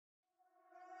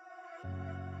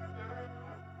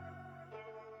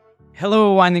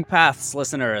Hello, Winding Paths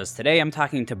listeners. Today I'm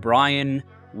talking to Brian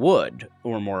Wood,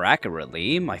 or more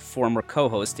accurately, my former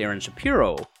co-host Aaron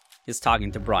Shapiro is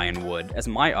talking to Brian Wood as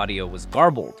my audio was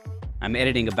garbled. I'm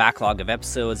editing a backlog of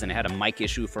episodes and I had a mic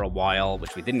issue for a while,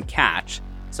 which we didn't catch,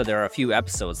 so there are a few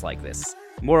episodes like this.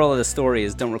 Moral of the story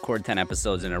is don't record 10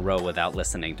 episodes in a row without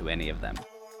listening to any of them.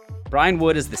 Brian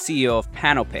Wood is the CEO of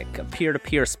Panopick, a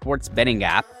peer-to-peer sports betting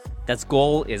app that's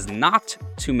goal is not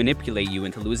to manipulate you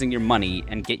into losing your money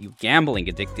and get you gambling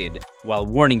addicted while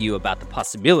warning you about the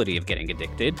possibility of getting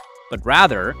addicted, but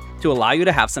rather to allow you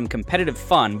to have some competitive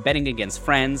fun betting against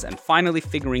friends and finally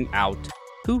figuring out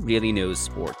who really knows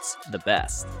sports the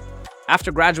best.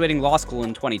 After graduating law school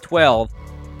in 2012,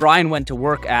 Brian went to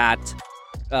work at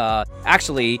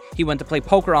he went to play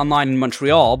poker online in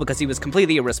Montreal because he was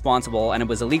completely irresponsible and it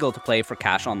was illegal to play for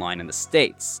cash online in the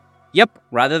States. Yep,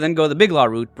 rather than go the big law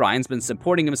route, Brian's been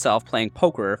supporting himself playing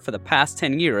poker for the past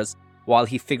 10 years while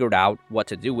he figured out what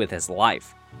to do with his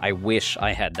life. I wish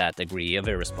I had that degree of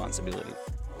irresponsibility.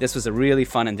 This was a really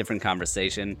fun and different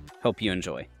conversation. Hope you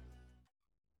enjoy.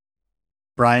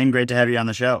 Brian, great to have you on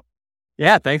the show.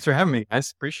 Yeah, thanks for having me,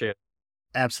 guys. Appreciate it.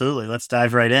 Absolutely. Let's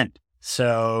dive right in.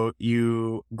 So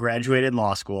you graduated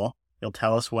law school. You'll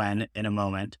tell us when in a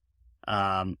moment.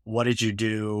 What did you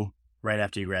do right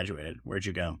after you graduated? Where'd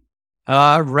you go?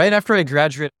 Right after I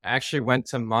graduated, I actually went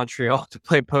to Montreal to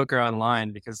play poker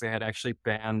online because they had actually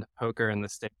banned poker in the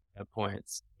state at that point.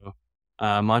 So,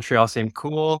 Montreal seemed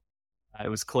cool. It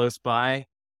was close by.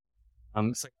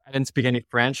 So I didn't speak any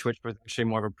French, which was actually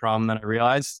more of a problem than I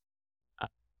realized.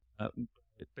 But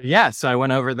yeah, so I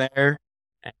went over there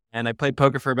and I played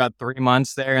poker for about 3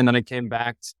 months there. And then I came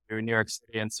back to New York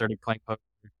City and started playing poker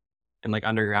in like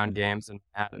underground games in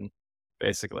Manhattan,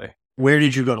 basically. Where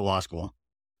did you go to law school?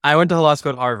 I went to law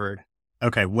school at Harvard.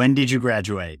 Okay. When did you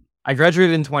graduate? I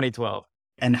graduated in 2012.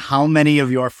 And how many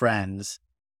of your friends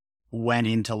went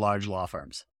into large law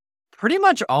firms? Pretty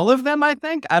much all of them, I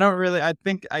think.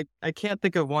 I can't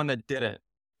think of one that didn't.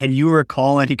 Can you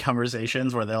recall any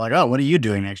conversations where they're like, oh, what are you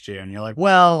doing next year? And you're like,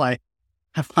 well, I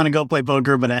want to go play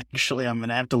poker, but actually I'm going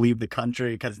to have to leave the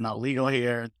country because it's not legal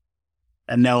here.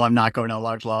 And no, I'm not going to a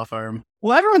large law firm.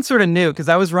 Well, everyone sort of knew because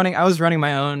I was running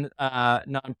my own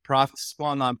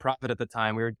small nonprofit at the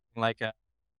time. We were doing it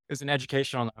was an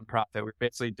educational nonprofit. We were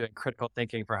basically doing critical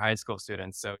thinking for high school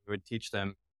students. So we would teach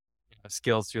them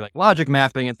skills through like logic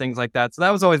mapping and things like that. So that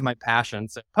was always my passion.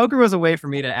 So poker was a way for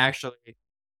me to actually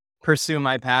pursue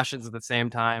my passions at the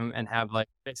same time and have like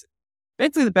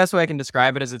basically the best way I can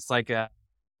describe it is it's like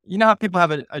you know how people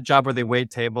have a job where they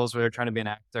wait tables where they're trying to be an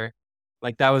actor?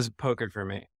 Like that was poker for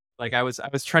me. Like I was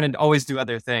trying to always do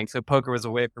other things. So poker was a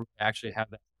way for me to actually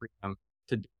have that freedom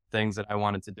to do things that I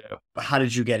wanted to do. How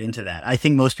did you get into that? I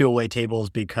think most people wait tables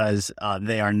because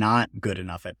they are not good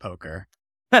enough at poker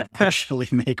to actually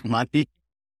make money.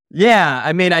 Yeah.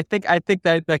 I mean, I think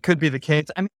that could be the case.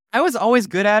 I mean, I was always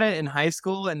good at it in high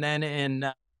school. And then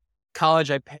in college,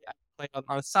 I played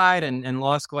on the side and in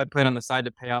law school, I played on the side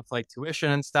to pay off like tuition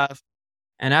and stuff.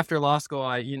 And after law school,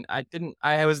 I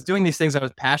was doing these things I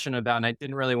was passionate about and I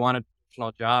didn't really want a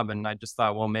traditional job. And I just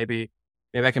thought, well, maybe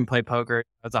I can play poker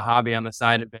as a hobby on the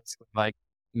side and basically like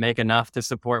make enough to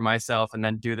support myself and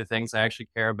then do the things I actually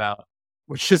care about,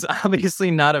 which is obviously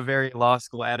not a very law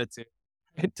school attitude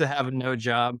to have no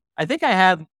job. I think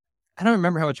I don't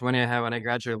remember how much money I had when I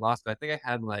graduated law school. I think I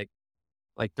had like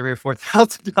 $3,000 or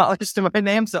 $4,000 to my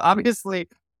name. So obviously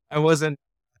I wasn't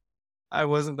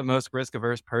the most risk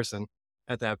averse person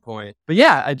at that point. But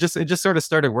yeah, it just sort of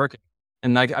started working.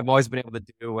 And like I've always been able to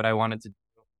do what I wanted to do.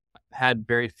 I've had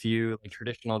very few like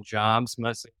traditional jobs,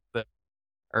 mostly the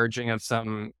urging of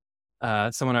someone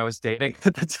I was dating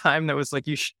at the time that was like,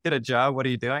 you should get a job. What are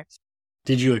you doing?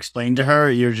 Did you explain to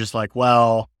her? You're just like,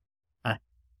 well,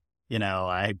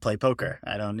 I play poker.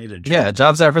 I don't need a job. Yeah,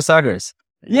 jobs are for suckers.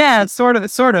 Yeah, sort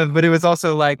of. But it was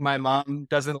also like, my mom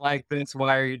doesn't like this.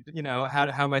 Why are you, how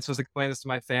am I supposed to explain this to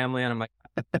my family? And I'm like,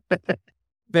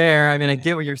 fair. I mean, I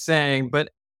get what you're saying, but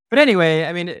anyway,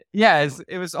 I mean,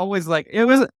 it was always like,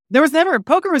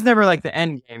 poker was never like the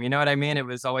end game. You know what I mean? It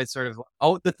was always sort of,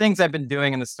 the things I've been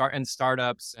doing in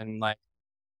startups and like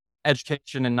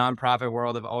education and nonprofit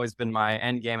world have always been my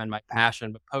end game and my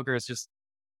passion. But poker is just,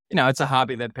 it's a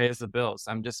hobby that pays the bills.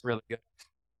 I'm just really good.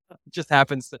 It just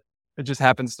happens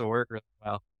to work really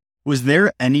well. Was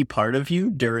there any part of you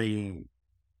during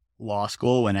law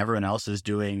school when everyone else is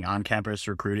doing on-campus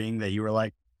recruiting that you were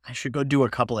like, I should go do a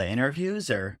couple of interviews?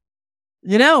 Or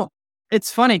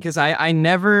it's funny because I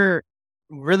never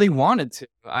really wanted to.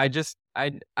 I get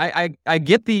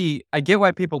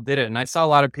why people did it. And I saw a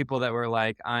lot of people that were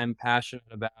like, I'm passionate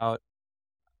about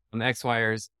X, Y,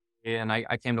 or Z. and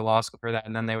I came to law school for that.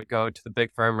 And then they would go to the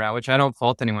big firm route, which I don't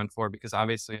fault anyone for, because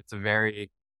obviously it's a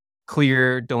very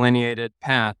clear, delineated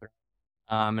path.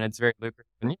 And it's very lucrative.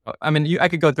 And, I mean, I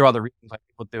could go through all the reasons why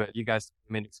people do it. You guys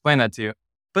may explain that to you.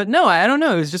 But no, I don't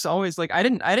know. It was just always like, I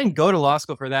didn't go to law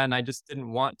school for that, and I just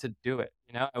didn't want to do it.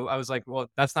 I was like, well,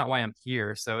 that's not why I'm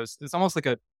here. So it's almost like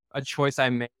a choice I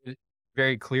made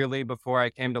very clearly before I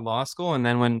came to law school. And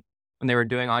then when they were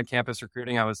doing on-campus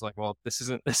recruiting, I was like, well, this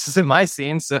isn't my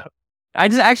scene. So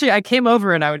I came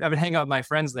over, and I would hang out with my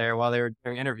friends there while they were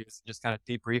doing interviews, just kind of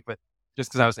debrief with, just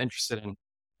because I was interested in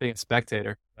being a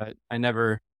spectator, but I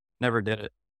never did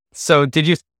it. So did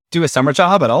you do a summer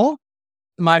job at all?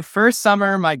 My first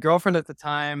summer, my girlfriend at the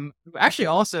time, who actually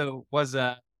also was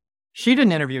she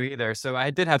didn't interview either. So I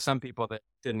did have some people that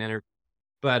didn't interview,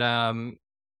 but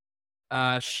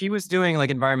she was doing like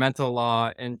environmental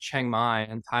law in Chiang Mai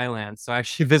in Thailand. So I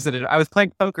actually visited. I was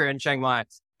playing poker in Chiang Mai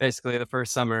basically the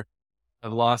first summer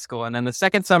of law school, and then the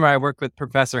second summer I worked with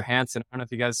Professor Hansen. I don't know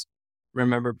if you guys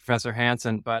remember Professor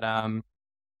Hansen, but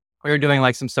we were doing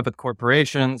like some stuff with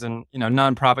corporations and,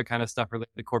 nonprofit kind of stuff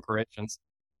related to corporations.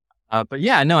 But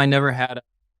yeah, no, I've never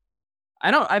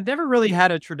really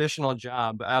had a traditional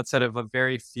job outside of a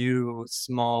very few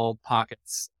small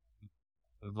pockets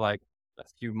of like a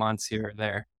few months here or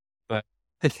there. But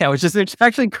yeah, it's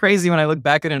actually crazy when I look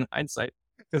back at it in hindsight,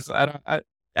 because I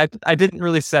didn't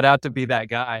really set out to be that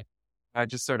guy. It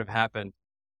just sort of happened.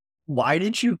 Why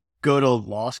did you go to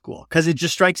law school? Because it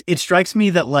strikes me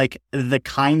that like the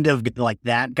kind of like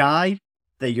that guy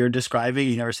that you're describing,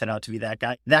 you never set out to be that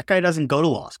guy. That guy doesn't go to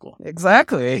law school.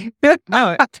 Exactly.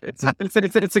 No,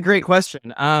 it's a great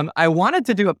question. I wanted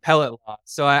to do appellate law,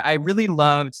 so I really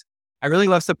loved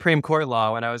Supreme Court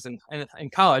law when I was in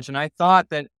college, and I thought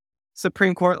that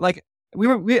Supreme Court, like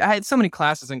I had so many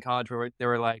classes in college where they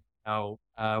were like,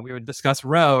 we would discuss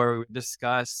Roe, or we would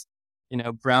discuss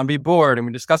Brown v. Board, and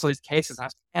we discuss all these cases.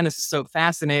 And this is so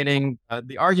fascinating.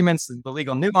 The arguments, the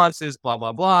legal nuances, blah,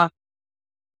 blah, blah.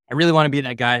 I really want to be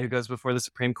that guy who goes before the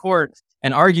Supreme Court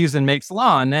and argues and makes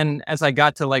law. And then as I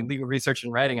got to like legal research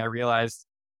and writing, I realized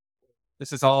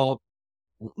this is all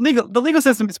legal. The legal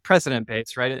system is precedent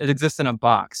based, right? It exists in a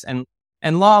box, and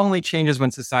law only changes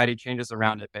when society changes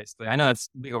around it, basically. I know that's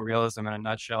legal realism in a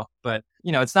nutshell, but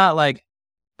it's not like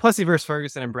Plessy versus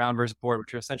Ferguson and Brown versus Board,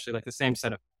 which are essentially like the same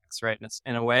set of facts, right?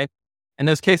 In a way. And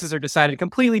those cases are decided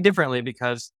completely differently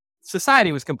because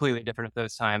society was completely different at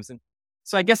those times. And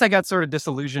so I guess I got sort of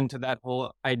disillusioned to that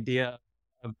whole idea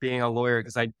of being a lawyer,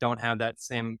 because I don't have that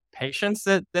same patience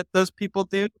that those people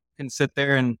do. Can sit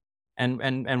there and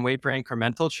wait for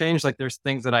incremental change. Like there's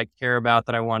things that I care about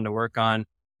that I wanted to work on,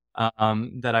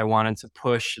 that I wanted to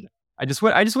push. I just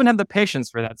wouldn't have the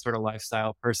patience for that sort of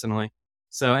lifestyle personally.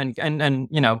 So, and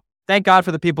thank God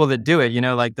for the people that do it,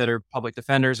 like that are public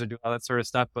defenders or do all that sort of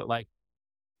stuff. But like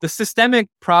the systemic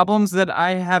problems that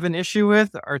I have an issue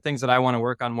with are things that I want to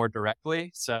work on more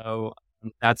directly. So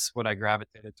that's what I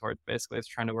gravitated towards, basically, is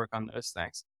trying to work on those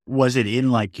things. Was it in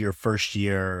like your first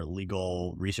year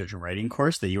legal research and writing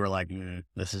course that you were like,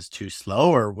 this is too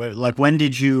slow? Or like, when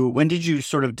did you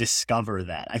sort of discover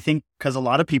that? I think because a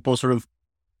lot of people sort of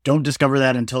don't discover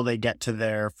that until they get to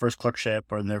their first clerkship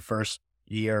or in their first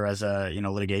year as a,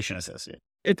 litigation associate.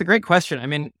 It's a great question. I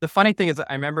mean, the funny thing is,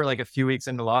 I remember like a few weeks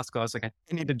into law school, I was like, I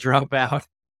need to drop out.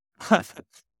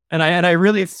 and I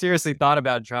really seriously thought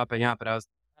about dropping out, but I was,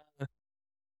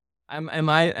 am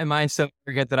I so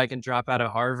arrogant that I can drop out of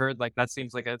Harvard? Like that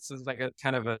seems like a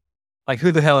kind of a, like,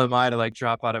 who the hell am I to like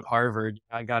drop out of Harvard?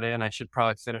 I got in, I should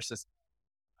probably finish this.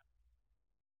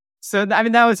 So, I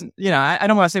mean, that was, I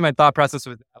don't want to say my thought process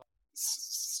was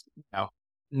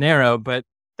narrow, but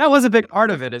that was a big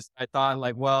part of it. Is I thought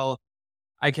like, well,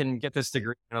 I can get this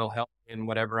degree and it'll help me in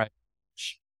whatever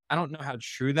I don't know how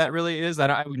true that really is.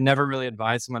 I would never really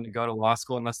advise someone to go to law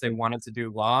school unless they wanted to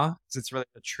do law, because it's really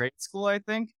a trade school, I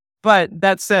think. But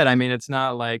that said, I mean, it's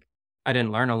not like I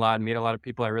didn't learn a lot and meet a lot of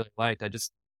people I really liked. I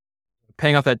just,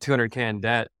 paying off that $200K in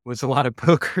debt was a lot of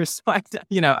poker. So I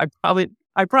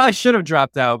probably should have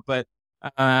dropped out, but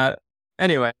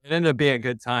anyway, it ended up being a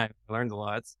good time. I learned a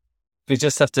lot. We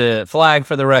just have to flag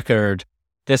for the record,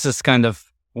 this is kind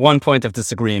of one point of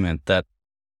disagreement that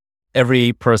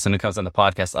every person who comes on the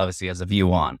podcast obviously has a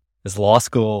view on. Is law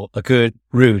school a good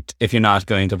route if you're not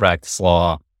going to practice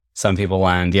law? Some people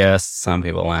land yes, some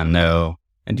people land no.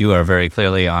 And you are very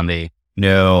clearly on the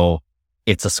no,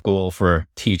 it's a school for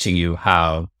teaching you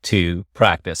how to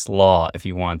practice law. If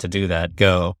you want to do that,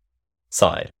 go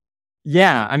side.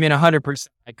 Yeah, I mean, 100%.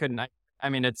 I couldn't. I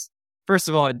mean, it's, first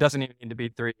of all, it doesn't even need to be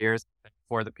 3 years.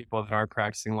 for the people that are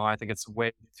practicing law. I think it's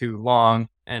way too long.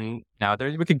 And now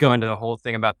we could go into the whole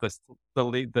thing about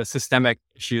the systemic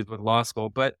issues with law school.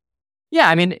 But yeah,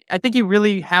 I mean, I think you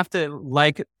really have to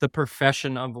like the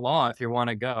profession of law if you want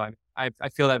to go. I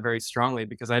feel that very strongly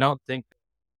because I don't think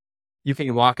you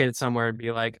can walk in somewhere and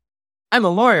be like, I'm a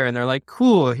lawyer. And they're like,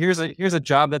 cool, here's a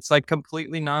job that's like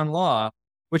completely non-law,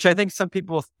 which I think some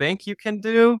people think you can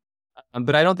do.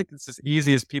 But I don't think it's as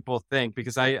easy as people think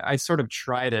because I sort of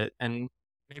tried it and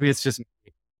maybe it's just me.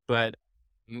 But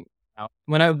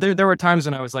when there were times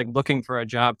when I was like looking for a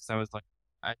job because I was like,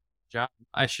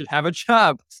 I should have a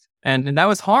job. And that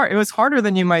was hard. It was harder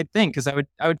than you might think because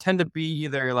I would tend to be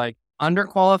either like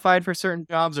underqualified for certain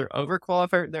jobs or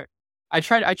overqualified. I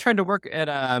tried to work at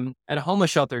a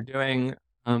homeless shelter doing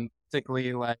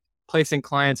particularly like placing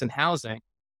clients in housing,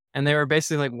 and they were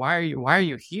basically like, why are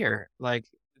you here? Like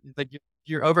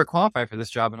you're overqualified for this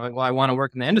job. And I'm like, well, I want to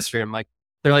work in the industry. I'm like,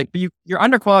 they're like, but you're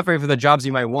underqualified for the jobs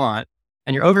you might want,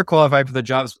 and you're overqualified for the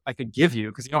jobs I could give you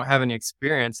because you don't have any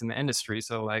experience in the industry.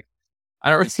 So like, I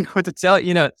don't really know what to tell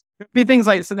you. Be things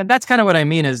like so. That's kind of what I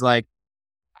mean is like,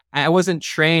 I wasn't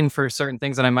trained for certain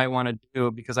things that I might want to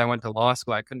do because I went to law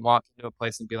school. I couldn't walk into a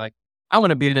place and be like, I want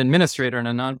to be an administrator in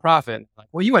a nonprofit. Like,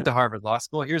 well, you went to Harvard Law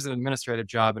School. Here's an administrative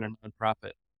job in a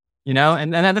nonprofit.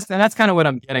 And that's kind of what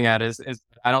I'm getting at is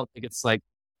I don't think it's like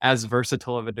as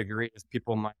versatile of a degree as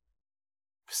people might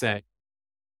say.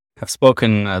 I've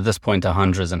spoken at this point to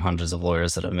hundreds and hundreds of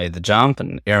lawyers that have made the jump,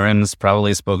 and Aaron's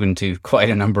probably spoken to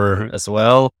quite a number as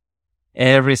well.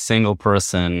 Every single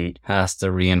person has to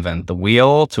reinvent the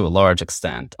wheel to a large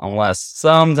extent, unless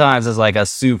sometimes it's like a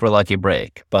super lucky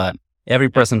break. But every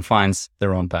person finds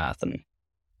their own path, and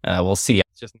we'll see.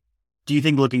 Do you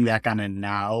think looking back on it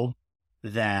now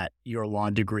that your law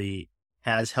degree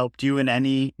has helped you in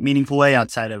any meaningful way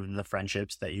outside of the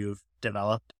friendships that you've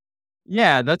developed?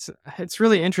 Yeah, it's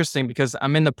really interesting because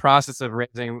I'm in the process of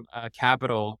raising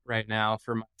capital right now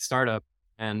for my startup,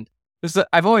 and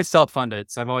I've always self-funded,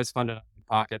 so I've always funded out of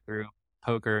my pocket through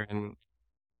poker and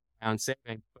my own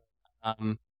savings.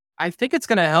 I think it's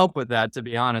going to help with that, to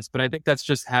be honest. But I think that's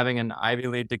just having an Ivy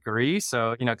League degree.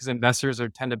 So because investors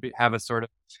tend to have a sort of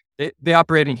they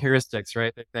operate in heuristics,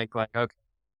 right? They think like, okay,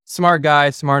 smart guy,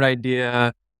 smart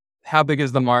idea. How big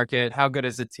is the market? How good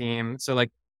is the team? So like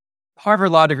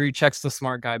Harvard Law degree checks the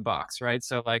smart guy box, right?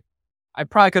 So like I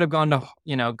probably could have gone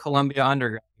to Columbia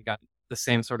undergrad and got the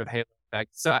same sort of halo effect.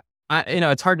 So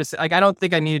it's hard to say. Like, I don't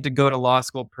think I needed to go to law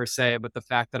school per se, but the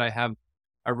fact that I have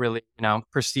a really,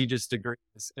 prestigious degree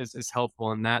is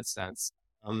helpful in that sense.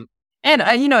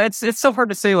 It's so hard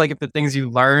to say, like, if the things you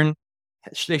learn,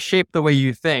 they shape the way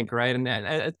you think, right? And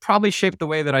it probably shaped the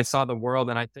way that I saw the world.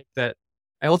 And I think that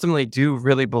I ultimately do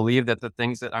really believe that the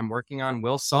things that I'm working on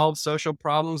will solve social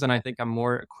problems. And I think I'm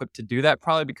more equipped to do that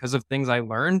probably because of things I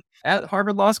learned at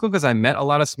Harvard Law School, because I met a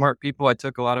lot of smart people. I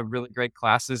took a lot of really great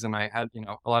classes and I had,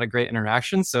 a lot of great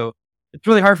interactions. So it's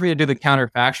really hard for me to do the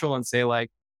counterfactual and say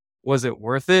like, was it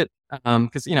worth it?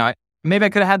 Because, maybe I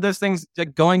could have had those things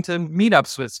like going to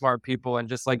meetups with smart people and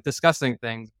just like discussing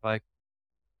things like,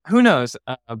 who knows?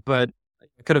 But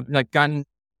I could have like gotten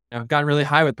really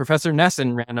high with Professor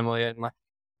Nesson randomly and like,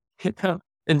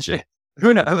 and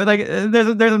who knows? Like,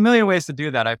 there's a million ways to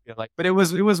do that. I feel like, but it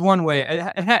was one way. It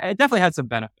definitely had some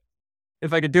benefit.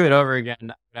 If I could do it over again, I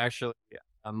would actually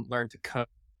learn to code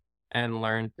and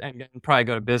probably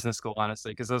go to business school,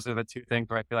 honestly, because those are the two things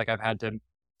where I feel like I've had to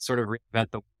sort of reinvent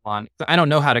the wheel on. So I don't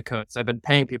know how to code, so I've been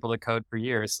paying people to code for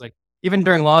years. Like even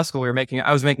during law school,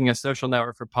 I was making a social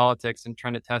network for politics and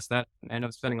trying to test that, and I ended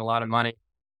up spending a lot of money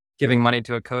giving money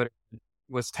to a coder. It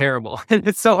was terrible.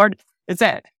 It's so hard.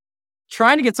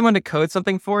 Trying to get someone to code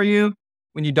something for you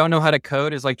when you don't know how to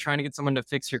code is like trying to get someone to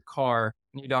fix your car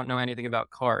and you don't know anything about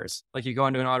cars. Like you go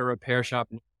into an auto repair shop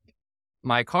and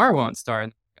my car won't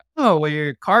start. Oh, well,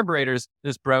 your carburetor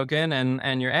is broken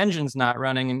and your engine's not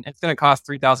running and it's going to cost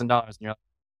 $3,000. And you're like,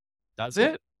 does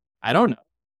it? I don't know.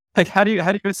 Like, how do you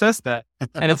assess that?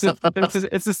 And it's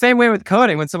the same way with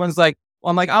coding. When someone's like, well,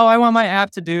 I'm like, oh, I want my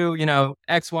app to do,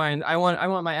 X, Y, and I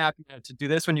want my app to do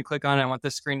this when you click on it. I want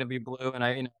this screen to be blue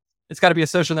and it's got to be a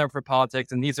social network for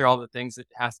politics. And these are all the things that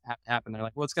has to happen. They're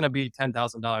like, well, it's going to be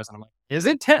 $10,000. And I'm like, is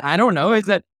it 10? I don't know. Is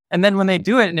that? And then when they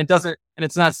do it and it doesn't, and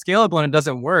it's not scalable and it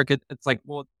doesn't work, it's like,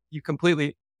 well, you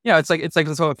completely, it's like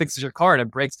when someone fixes your car and it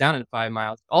breaks down in 5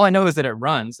 miles. All I know is that it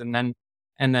runs. And then,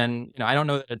 I don't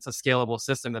know that it's a scalable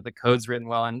system, that the code's written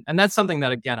well. And that's something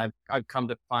that, again, I've come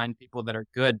to find people that are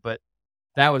good, but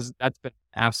that's been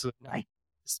absolutely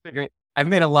nice. I've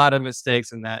made a lot of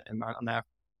mistakes on that.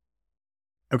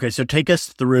 Okay, so take us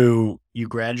through, you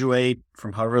graduate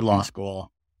from Harvard Law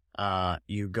School.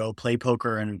 You go play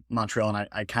poker in Montreal, and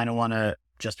I kind of want to,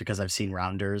 just because I've seen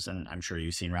Rounders, and I'm sure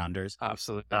you've seen Rounders.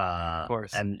 Absolutely. Of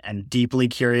course. And deeply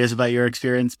curious about your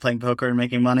experience playing poker and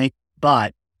making money.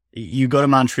 But you go to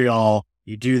Montreal,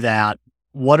 you do that.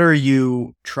 What are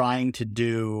you trying to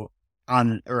do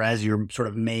or as your sort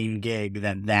of main gig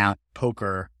that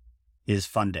poker is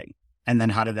funding? And then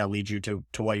how did that lead you to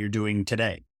what you're doing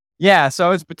today? Yeah. So I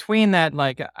was between that,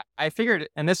 like I figured,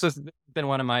 and this has been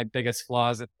one of my biggest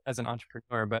flaws as an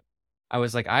entrepreneur, but I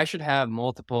was like, I should have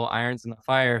multiple irons in the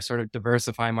fire, sort of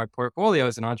diversify my portfolio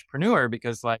as an entrepreneur,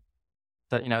 because like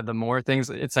the more things,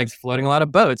 it's like floating a lot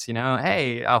of boats,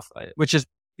 hey, which is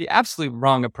the absolute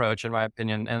wrong approach in my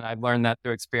opinion. And I've learned that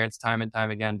through experience time and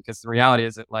time again, because the reality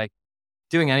is that like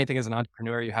doing anything as an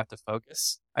entrepreneur, you have to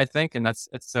focus, I think. And it's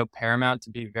so paramount to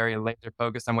be very laser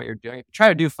focused on what you're doing. If you try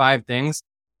to do 5 things,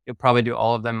 you'll probably do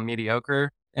all of them in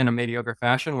a mediocre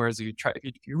fashion. Whereas if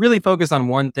you really focus on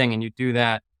one thing and you do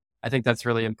that, I think that's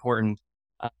really important.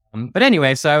 But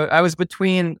anyway, so I was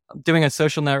between doing a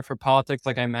social network for politics,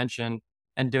 like I mentioned,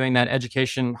 and doing that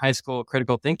education, high school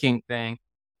critical thinking thing.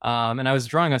 And I was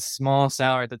drawing a small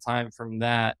salary at the time from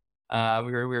that.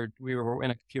 We were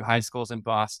in a few high schools in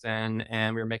Boston,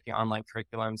 and we were making online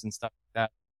curriculums and stuff like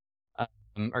that.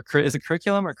 Is it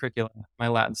curriculum or curriculum? My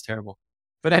Latin's terrible.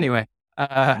 But anyway,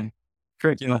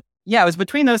 curriculum. Yeah, it was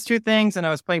between those 2 things, and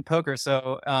I was playing poker.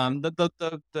 So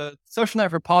the social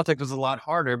network for politics was a lot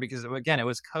harder because, again, it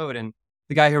was code, and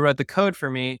the guy who wrote the code for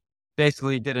me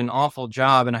basically did an awful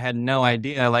job, and I had no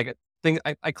idea. Like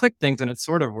I clicked things and it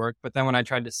sort of worked, but then when I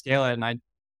tried to scale it, and I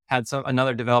had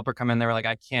another developer come in, they were like,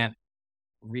 I can't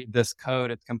read this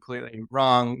code; it's completely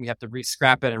wrong. We have to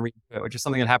scrap it and redo it, which is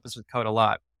something that happens with code a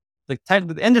lot. The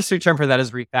industry term for that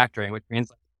is refactoring, which means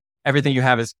like, everything you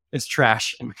have is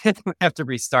trash and we have to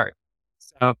restart.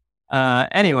 So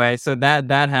anyway, so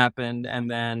that happened. And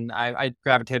then I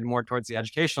gravitated more towards the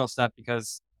educational stuff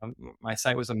because my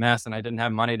site was a mess and I didn't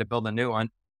have money to build a new one.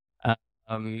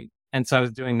 And so I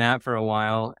was doing that for a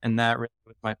while, and that really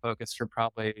was my focus for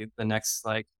probably the next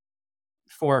like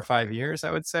 4 or 5 years,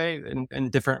 I would say,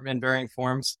 in varying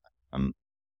forms,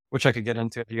 which I could get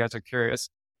into if you guys are curious.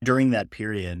 During that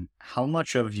period, how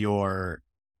much of your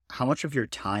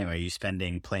time are you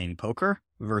spending playing poker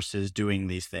versus doing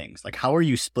these things? Like, how are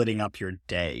you splitting up your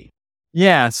day?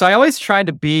 Yeah. So I always tried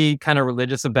to be kind of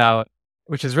religious about,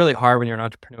 which is really hard when you're an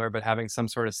entrepreneur, but having some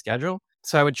sort of schedule.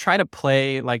 So I would try to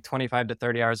play like 25 to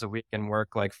 30 hours a week and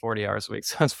work like 40 hours a week.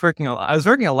 So I was working a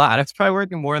lot. I was probably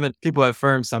working more than people at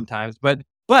firms sometimes, but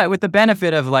with the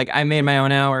benefit of like, I made my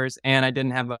own hours and I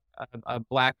didn't have a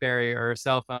BlackBerry or a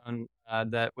cell phone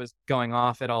that was going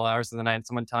off at all hours of the night and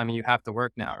someone telling me you have to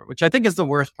work now, which I think is the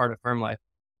worst part of firm life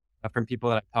from people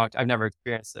that I've talked. I've never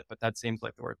experienced it, but that seems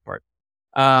like the worst part.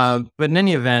 But in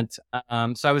any event,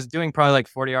 so I was doing probably like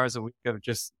 40 hours a week of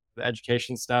just the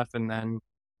education stuff, and then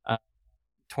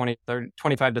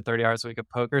 25 to 30 hours a week of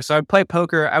poker. So I'd play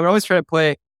poker. I would always try to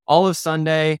play all of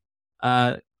Sunday,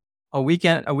 a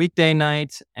weekday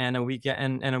night, and a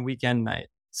weekend night.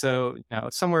 So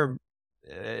somewhere,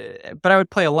 but I would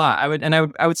play a lot.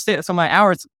 I would stay. So my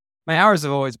hours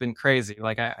have always been crazy.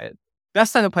 Like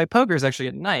best time to play poker is actually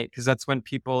at night, because that's when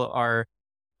people are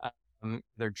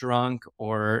they're drunk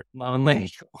or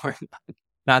lonely or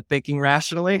not thinking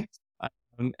rationally,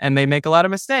 and they make a lot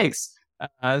of mistakes.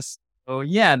 So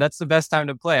yeah, that's the best time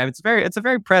to play. I mean, it's a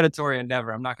very predatory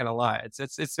endeavor. I'm not going to lie.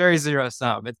 It's very zero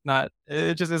sum. It's not.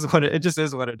 It just is what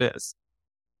it is.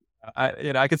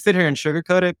 I could sit here and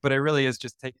sugarcoat it, but it really is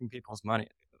just taking people's money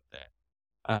at the end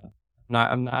of the day.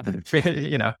 I'm not.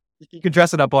 You can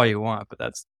dress it up all you want, but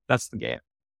that's the game.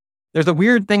 There's a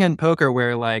weird thing in poker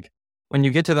where like when you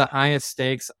get to the highest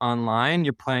stakes online,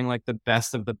 you're playing like the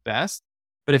best of the best.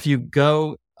 But if you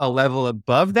go a level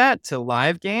above that to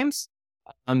live games,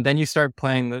 then you start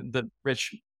playing the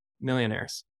rich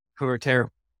millionaires who are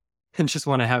terrible and just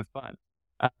want to have fun.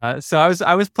 So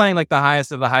I was playing like the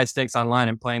highest of the high stakes online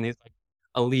and playing these like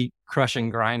elite crushing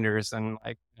grinders and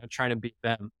like trying to beat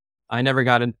them. I never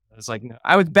got into it. Like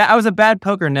I was a bad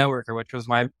poker networker, which was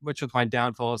my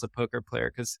downfall as a poker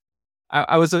player, because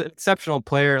I was an exceptional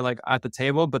player like at the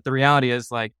table, but the reality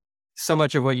is like so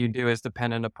much of what you do is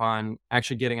dependent upon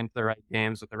actually getting into the right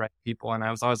games with the right people. And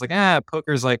I was always like,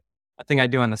 poker's like a thing I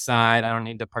do on the side. I don't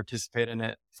need to participate in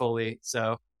it fully.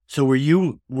 So were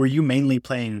you mainly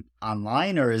playing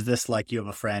online, or is this like you have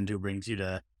a friend who brings you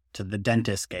to the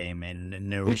dentist game in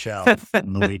New Rochelle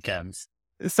on the weekends?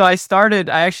 So I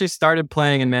actually started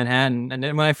playing in Manhattan, and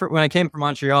then when I came from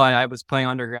Montreal, I was playing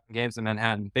underground games in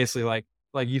Manhattan, basically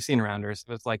like you've seen Rounders.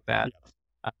 It was like that,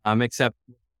 except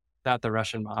without the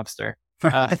Russian mobster.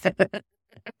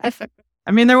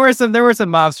 I mean, there were some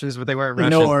mobsters, but they weren't Russian.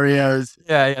 No Oreos.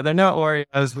 Yeah, they're no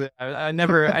Oreos. I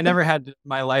never had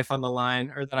my life on the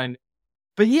line, or that I.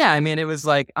 But yeah, I mean, it was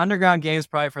like underground games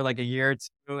probably for like a year or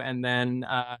two, and then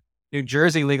New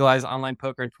Jersey legalized online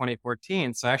poker in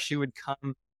 2014. So I actually would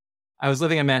come. I was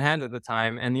living in Manhattan at the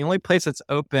time, and the only place that's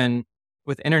open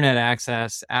with internet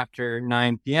access after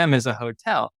 9 p.m. is a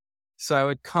hotel. So I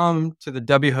would come to the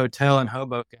W Hotel in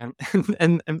Hoboken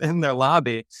and in their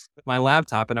lobby with my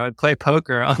laptop, and I would play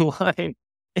poker online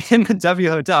in the W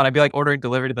Hotel. And I'd be like ordering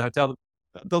delivery to the hotel.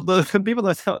 The people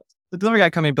that the delivery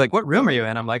guy come in and be like, "What room are you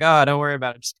in?" I'm like, "Oh, don't worry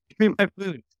about it. Just give me my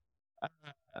food."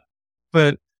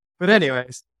 But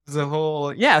anyways, the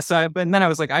whole but then I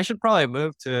was like, I should probably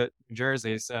move to New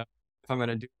Jersey. So if I'm going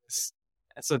to do this,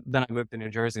 so then I moved to New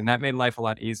Jersey, and that made life a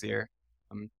lot easier.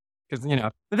 Because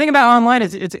the thing about online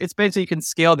is it's basically you can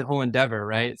scale the whole endeavor,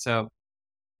 right? So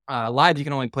live you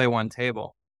can only play one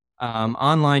table.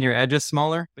 Online your edge is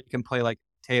smaller, but you can play like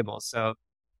tables. So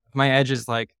if my edge is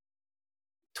like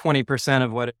 20%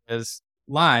 of what it is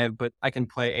live, but I can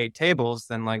play 8 tables,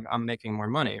 then like I'm making more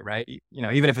money, right?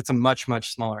 Even if it's a much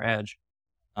smaller edge,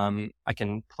 I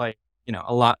can play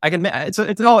a lot. I can.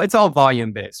 It's all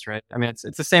volume based, right? I mean,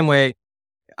 it's the same way.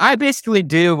 I basically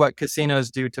do what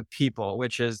casinos do to people,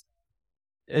 which is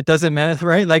it doesn't matter,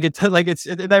 right?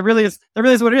 That really is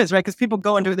what it is, right? Because people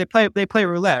go into they play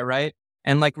roulette, right?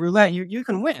 And like roulette, you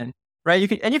can win, right? You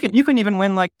can even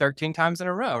win like 13 times in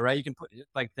a row, right? You can put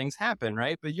like things happen,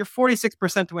 right? But you're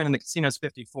 46% to win, and the casino's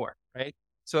 54, right?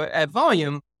 So at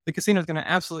volume, the casino's going to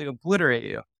absolutely obliterate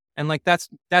you. And like that's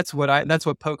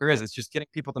what poker is. It's just getting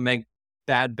people to make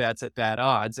bad bets at bad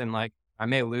odds, and like I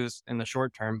may lose in the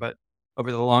short term, but over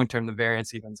the long term, the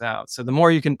variance evens out. So the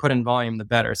more you can put in volume, the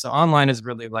better. So online is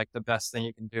really like the best thing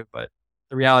you can do. But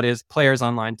the reality is players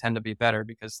online tend to be better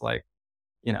because like,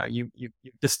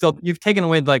 you've taken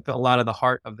away like a lot of the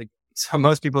heart of the game. So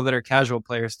most people that are casual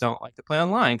players don't like to play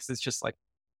online because it's just like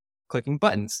clicking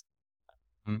buttons.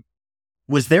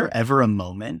 Was there ever a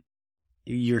moment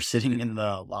you're sitting in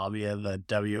the lobby of the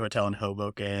W Hotel in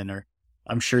Hoboken, or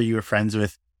I'm sure you were friends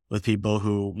with people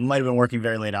who might have been working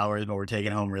very late hours, but were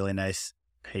taking home really nice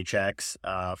paychecks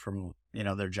from,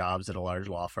 their jobs at a large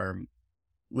law firm.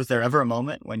 Was there ever a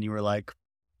moment when you were like,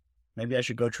 maybe I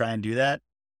should go try and do that?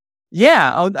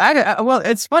 Yeah. Well,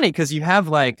 it's funny because you have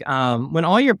like, when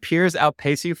all your peers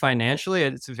outpace you financially,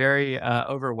 it's very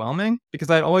overwhelming because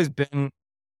I'd always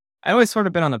sort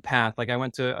of been on the path. Like I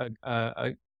went to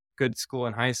a good school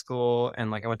in high school,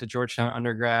 and like I went to Georgetown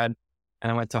undergrad,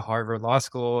 and I went to Harvard Law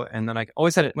School. And then I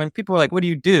always had it when people were like, "What do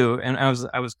you do?" And I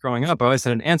was growing up, I always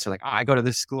had an answer like, I go to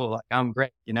this school, like I'm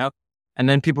great, And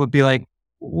then people would be like,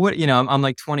 "What?" I'm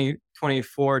like 20,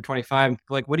 24, 25,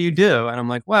 like, "What do you do?" And I'm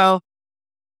like, "Well,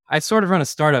 I sort of run a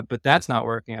startup, but that's not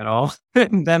working at all."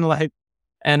 And then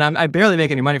I barely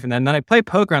make any money from that. And then I play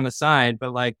poker on the side,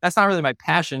 but like that's not really my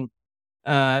passion.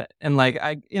 And like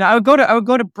I would go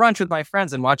to brunch with my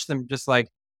friends and watch them just like,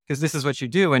 because this is what you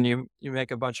do when you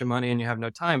make a bunch of money and you have no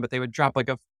time, but they would drop like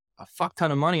a fuck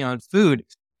ton of money on food,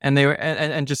 and they would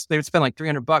spend like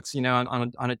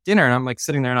 $300, on a dinner. And I'm like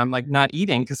sitting there and I'm like not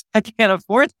eating because I can't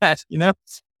afford that,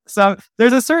 So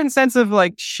there's a certain sense of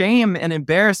like shame and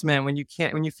embarrassment when you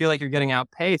feel like you're getting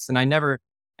outpaced.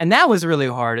 And that was really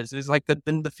hard. It's like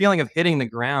the feeling of hitting the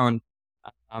ground,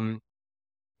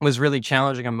 was really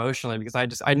challenging emotionally because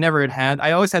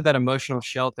I always had that emotional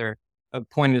shelter of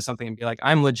pointing to something and be like,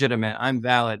 I'm legitimate, I'm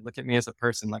valid, look at me as a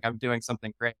person, like I'm doing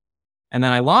something great. And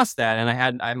then I lost that,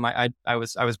 and I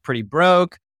was pretty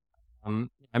broke. I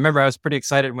remember I was pretty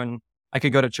excited when I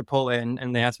could go to Chipotle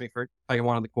and they asked me if I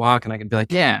wanted the guac, and I could be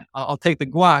like, yeah, I'll take the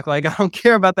guac. Like I don't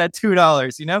care about that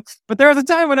 $2, But there was a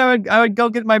time when I would go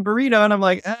get my burrito, and I'm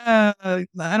like, I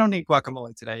don't need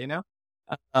guacamole today,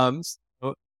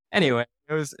 So anyway,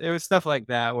 it was stuff like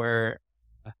that where,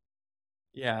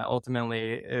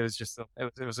 ultimately it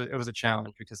was a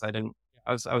challenge because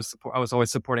I was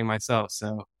always supporting myself.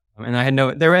 So, and I had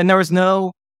there was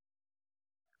no,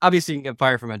 obviously you can get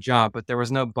fired from a job, but there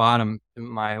was no bottom in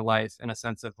my life in a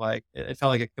sense of like, it felt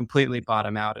like it completely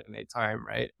bottomed out at any time.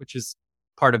 Right. Which is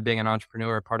part of being an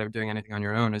entrepreneur, part of doing anything on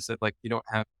your own, is that like, you don't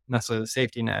have necessarily the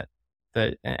safety net.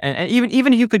 And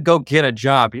even if you could go get a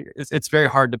job, it's very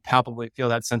hard to palpably feel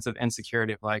that sense of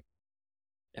insecurity of like,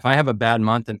 if I have a bad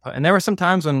month and there were some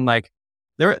times when like,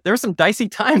 there were some dicey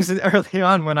times early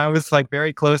on when I was like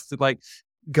very close to like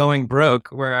going broke,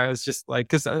 where I was just like,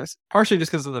 partially just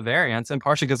because of the variance and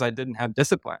partially because I didn't have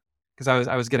discipline, because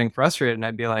I was getting frustrated, and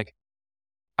I'd be like,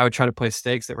 I would try to play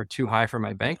stakes that were too high for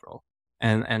my bankroll.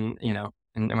 And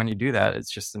when you do that, it's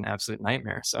just an absolute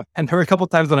nightmare. So, and there were a couple of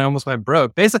times when I almost went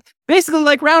broke, basically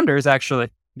like Rounders, actually.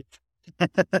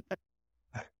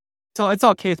 So it's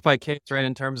all case by case, right?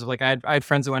 In terms of like, I had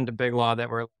friends who went to Big Law that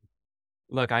were,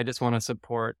 look, I just want to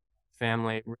support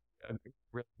family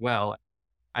really well.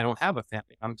 I don't have a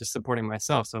family. I'm just supporting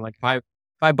myself. So like, if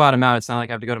I bottom out, it's not like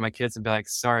I have to go to my kids and be like,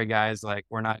 sorry guys, like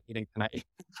we're not eating tonight.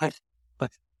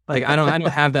 But like, I don't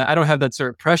have that. I don't have that sort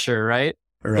of pressure, right?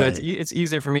 So Right. it's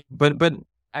easier for me. But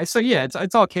so yeah,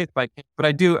 it's all case by case. But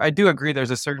I do agree.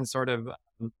 There's a certain sort of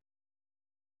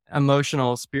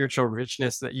emotional, spiritual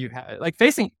richness that you have. Like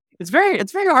facing, it's very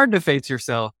hard to face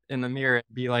yourself in the mirror and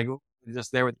be like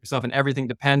just there with yourself, and everything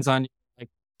depends on you. Like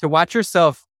to watch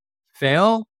yourself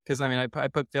fail, because I mean, I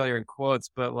put failure in quotes,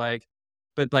 but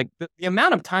the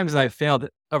amount of times that I've failed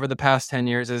over the past 10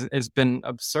 years has been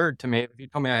absurd to me. If you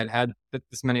told me I had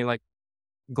this many like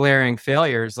glaring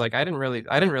failures, like I didn't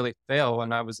really fail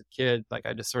when I was a kid. Like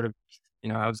I just sort of,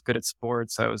 I was good at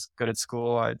sports. I was good at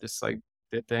school. I just like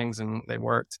did things and they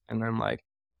worked. And then like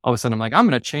all of a sudden I'm like, I'm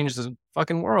going to change this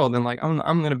fucking world. And like, I'm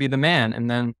going to be the man. And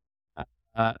then,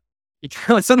 uh,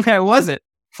 suddenly I wasn't.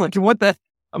 Like, what the,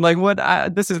 I'm like,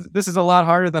 this is a lot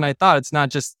harder than I thought.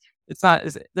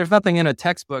 There's nothing in a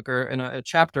textbook or in a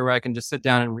chapter where I can just sit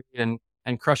down and read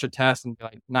and crush a test and be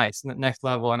like, nice, next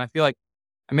level. And I feel like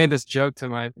I made this joke to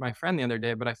my friend the other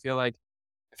day, but I feel like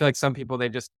some people, they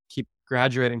just keep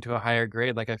graduating to a higher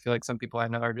grade. Like I feel like some people I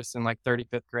know are just in like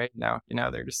 35th grade now.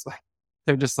 They're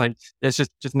just like it's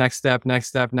just next step, next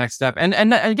step, next step.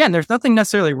 And again, there's nothing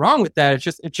necessarily wrong with that.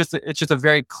 It's just a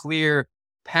very clear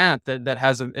path that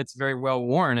has it's very well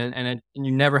worn, and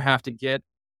you never have to get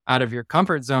out of your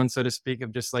comfort zone, so to speak,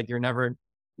 of just like you're never,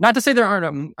 not to say there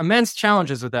aren't immense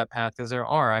challenges with that path, because there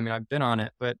are. I mean, I've been on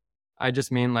it, but I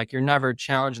just mean like you're never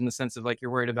challenged in the sense of like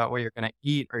you're worried about what you're going to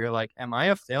eat, or you're like, am I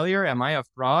a failure? Am I a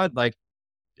fraud? Like,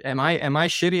 am I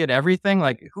shitty at everything?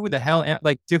 Like, who the hell am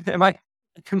I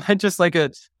just like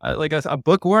a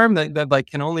bookworm that like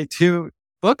can only do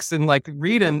books and like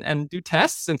read and do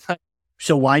tests and like,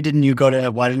 So why didn't you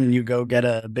go get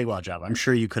a Big Law job? I'm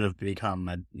sure you could have become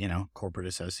a corporate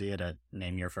associate at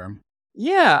name your firm.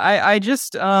 yeah, I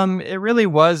just it really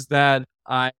was that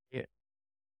it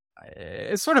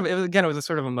was a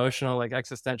sort of emotional, like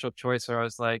existential choice where I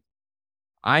was like,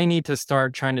 I need to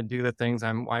start trying to do the things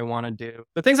I want to do.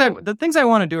 The things I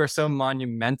want to do are so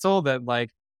monumental that like,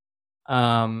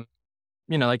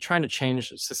 like trying to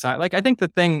change society. Like I think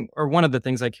one of the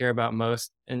things I care about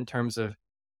most in terms of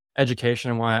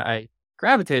education and why I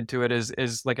gravitated to it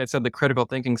is like I said, the critical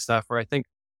thinking stuff, where I think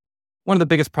one of the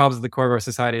biggest problems of the core of our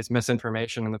society is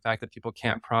misinformation and the fact that people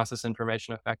can't process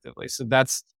information effectively. So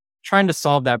that's trying to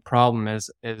solve that problem is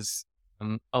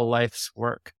a life's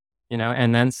work,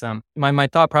 and then some. My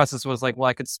thought process was like, well,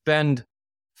 I could spend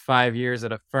 5 years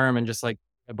at a firm and just like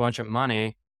a bunch of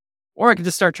money, or I could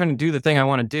just start trying to do the thing I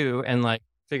want to do and like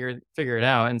figure it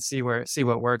out and see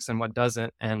what works and what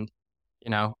doesn't, and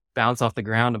bounce off the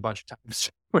ground a bunch of times,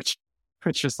 which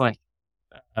just like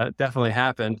definitely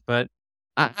happened. But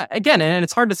again, and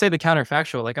it's hard to say the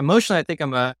counterfactual. Like emotionally, I think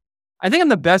I'm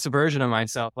the best version of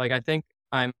myself. Like I think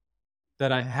I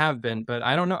have been, but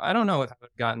I don't know if I would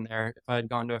have gotten there if I had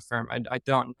gone to a firm. I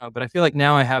don't know, but I feel like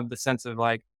now I have the sense of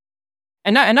like,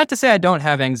 and not to say I don't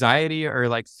have anxiety or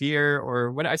like fear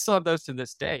or what. I still have those to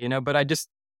this day, but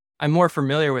I'm more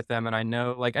familiar with them, and I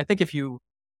know, like, I think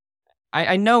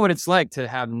I know what it's like to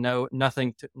have no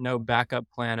backup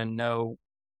plan and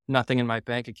nothing in my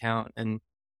bank account. And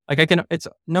like, it's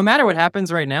no matter what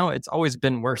happens right now, it's always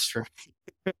been worse for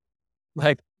me.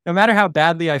 Like, no matter how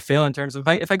badly I fail in terms of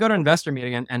if I go to an investor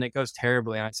meeting and it goes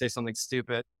terribly and I say something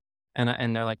stupid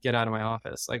and they're like, get out of my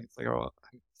office. Like, it's like, oh,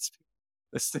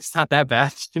 it's not that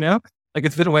bad, like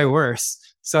it's been way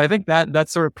worse. So I think that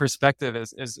sort of perspective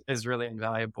is really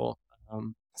invaluable.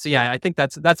 So yeah, I think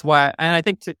that's why, and I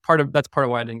think that's part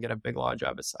of why I didn't get a Big Law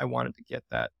job, is I wanted to get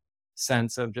that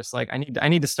sense of just like, I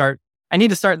need to start.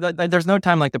 There's no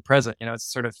time like the present, it's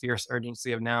sort of fierce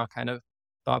urgency of now kind of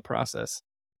thought process.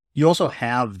 You also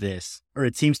have this, or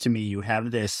it seems to me you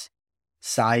have this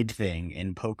side thing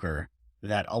in poker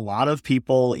that a lot of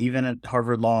people, even at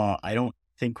Harvard Law, I don't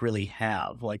think really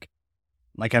have. Like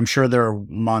I'm sure there are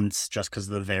months just because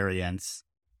of the variance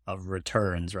of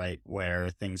returns, right, where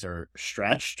things are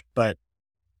stretched. But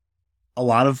a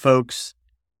lot of folks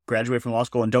graduate from law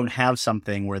school and don't have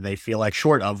something where they feel like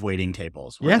short of waiting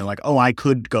tables. Where they're like, oh, I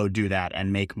could go do that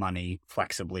and make money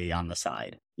flexibly on the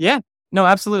side. Yeah, no,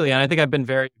 absolutely. And I think I've been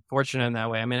very fortunate in that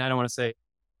way. I mean, I don't want to say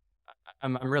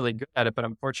I'm really good at it, but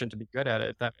I'm fortunate to be good at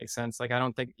it, if that makes sense. Like, I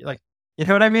don't think, like, you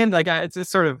know what I mean? Like, it's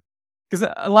just sort of, because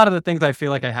a lot of the things I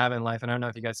feel like I have in life, and I don't know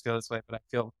if you guys feel this way, but I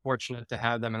feel fortunate to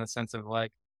have them in the sense of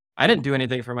like, I didn't do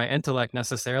anything for my intellect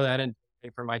necessarily. I didn't do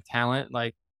anything for my talent.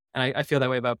 Like, And I feel that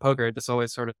way about poker. It just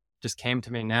always sort of just came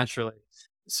to me naturally.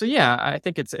 So yeah, I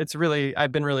think it's really,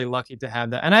 I've been really lucky to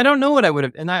have that. And I don't know what I would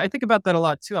have, and I think about that a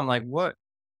lot too. I'm like, what?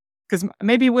 Because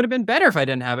maybe it would have been better if I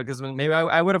didn't have it. Because maybe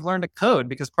I would have learned to code.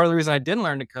 Because part of the reason I didn't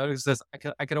learn to code is this: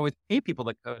 I could always pay people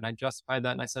to code, and I justified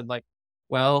that. And I said like,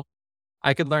 well,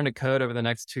 I could learn to code over the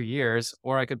next 2 years,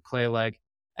 or I could play like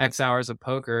X hours of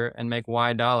poker and make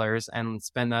Y dollars and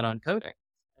spend that on coding.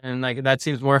 And like that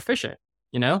seems more efficient,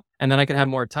 And then I could have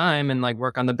more time and like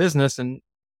work on the business.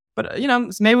 But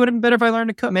maybe it would have been better if I learned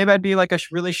to code. Maybe I'd be like a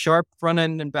really sharp front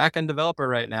end and back end developer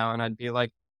right now, and I'd be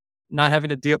like not having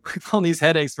to deal with all these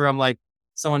headaches where I'm like,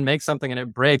 someone makes something and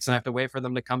it breaks and I have to wait for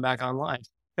them to come back online.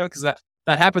 Because that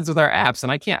happens with our apps,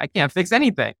 and I can't fix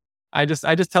anything. I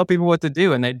just tell people what to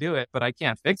do and they do it, but I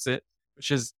can't fix it, which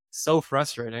is so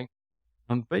frustrating.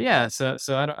 But yeah, so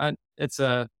I don't know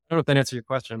if that answers your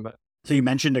question, but. So you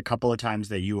mentioned a couple of times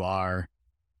that you are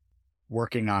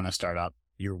working on a startup.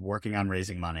 You're working on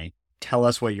raising money. Tell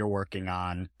us what you're working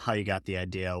on, how you got the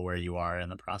idea, where you are in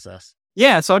the process.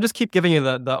 Yeah, so I'll just keep giving you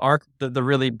the arc, the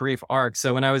really brief arc.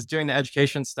 So when I was doing the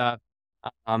education stuff,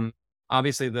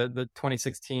 obviously the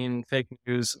 2016 fake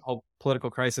news, whole political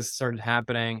crisis started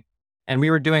happening, and we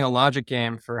were doing a logic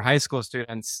game for high school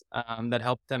students that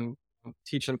helped them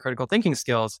teach them critical thinking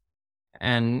skills,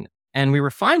 and we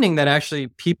were finding that actually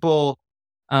people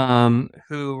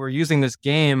who were using this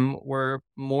game were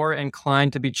more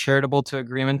inclined to be charitable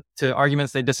to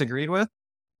arguments they disagreed with.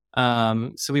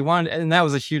 So we wanted, and that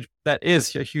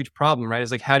is a huge problem, right?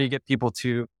 It's like, how do you get people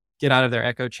to get out of their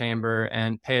echo chamber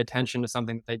and pay attention to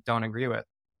something that they don't agree with?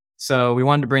 So we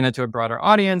wanted to bring that to a broader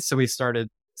audience. So we started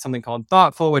something called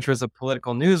Thoughtful, which was a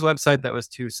political news website that was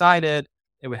two-sided.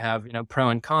 It would have, pro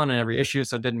and con in every issue.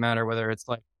 So it didn't matter whether it's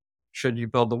like, should you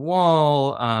build the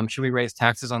wall? Should we raise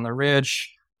taxes on the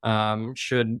rich?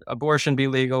 Should abortion be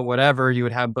legal? Whatever, you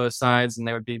would have both sides, and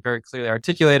they would be very clearly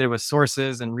articulated with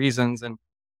sources and reasons and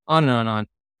on and on and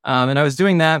on. And I was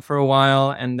doing that for a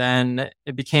while, and then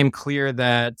it became clear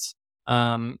that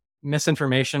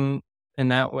misinformation in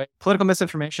that way, political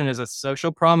misinformation, is a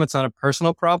social problem. It's not a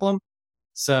personal problem.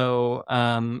 So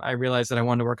I realized that I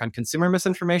wanted to work on consumer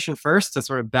misinformation first to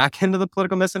sort of back into the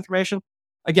political misinformation.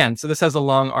 Again, so this has a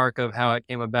long arc of how it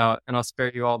came about, and I'll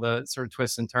spare you all the sort of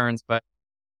twists and turns, but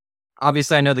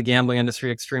obviously I know the gambling industry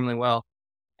extremely well,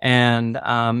 and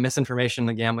misinformation in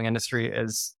the gambling industry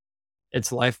is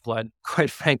its lifeblood, quite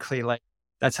frankly. Like,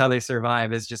 that's how they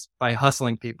survive, is just by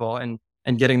hustling people and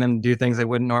getting them to do things they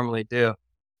wouldn't normally do.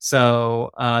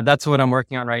 So that's what I'm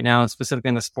working on right now, specifically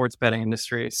in the sports betting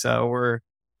industry. So we're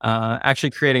actually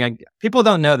creating people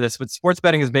don't know this, but sports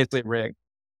betting is basically rigged,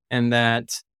 and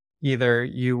that either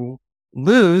you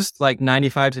lose, like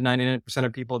 95 to 99%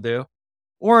 of people do,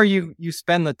 or you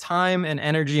spend the time and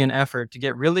energy and effort to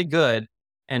get really good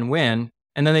and win,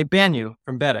 and then they ban you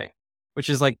from betting, which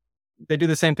is like, they do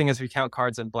the same thing as if you count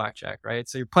cards in blackjack, right?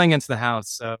 So you're playing against the house.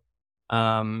 So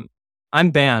I'm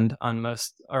banned on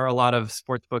a lot of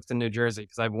sports books in New Jersey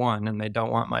because I've won and they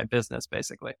don't want my business,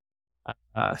 basically.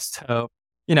 The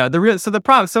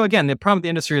problem with the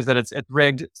industry is that it's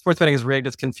rigged. Sports betting is rigged.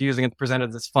 It's confusing. It's presented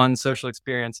as this fun social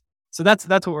experience. So that's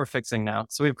what we're fixing now.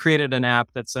 So we've created an app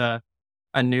that's a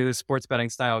new sports betting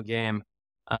style game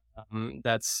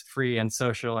that's free and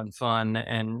social and fun,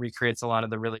 and recreates a lot of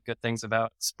the really good things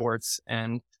about sports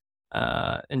and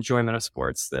enjoyment of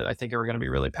sports that I think are going to be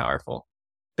really powerful.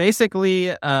 Basically,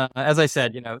 as I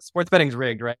said, sports betting is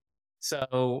rigged, right?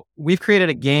 So we've created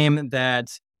a game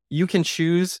that you can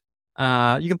choose. You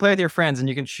can play with your friends, and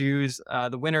you can choose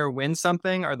the winner wins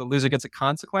something or the loser gets a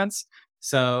consequence.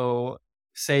 So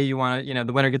say you want to,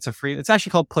 the winner gets a free, it's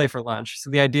actually called Play for Lunch. So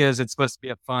the idea is it's supposed to be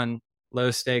a fun, low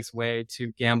stakes way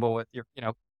to gamble with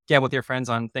your friends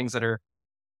on things that are,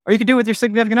 or you could do it with your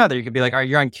significant other. You could be like, all right,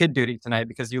 you're on kid duty tonight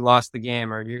because you lost the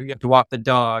game, or you have to walk the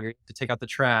dog, or you have to take out the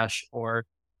trash, or,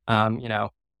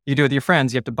 you do it with your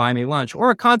friends, you have to buy me lunch,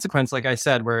 or a consequence, like I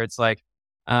said, where it's like,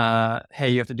 hey,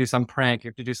 you have to do some prank, you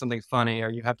have to do something funny, or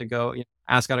you have to go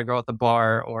ask out a girl at the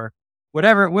bar, or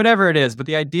whatever it is. But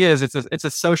the idea is it's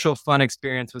a social fun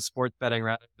experience with sports betting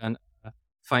rather than a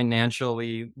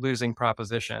financially losing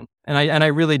proposition. And I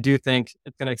really do think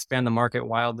it's going to expand the market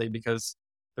wildly, because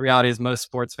the reality is most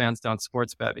sports fans don't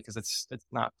sports bet because it's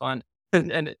not fun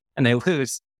and they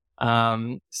lose.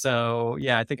 So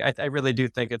yeah, I really do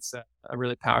think it's a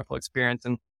really powerful experience,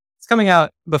 and it's coming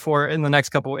out in the next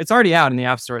couple. It's already out in the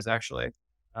app stores actually,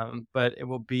 but it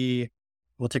will be.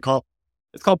 What's it called?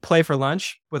 It's called Play for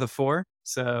Lunch with a 4.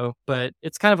 So, but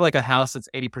it's kind of like a house that's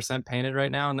 80% painted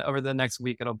right now, and over the next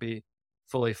week it'll be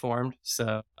fully formed.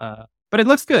 So, but it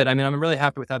looks good. I mean, I'm really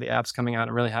happy with how the app's coming out.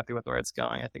 I'm really happy with where it's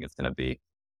going. I think it's going to be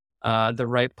the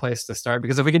right place to start.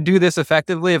 Because if we can do this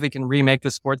effectively, if we can remake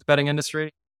the sports betting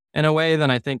industry in a way,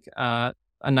 then I think a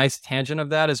nice tangent of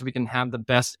that is we can have the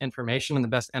best information and the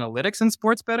best analytics in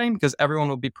sports betting, because everyone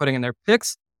will be putting in their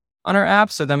picks on our app.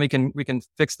 So then we can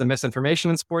fix the misinformation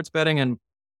in sports betting, and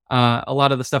a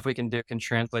lot of the stuff we can do can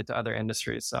translate to other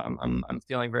industries. So I'm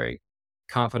feeling very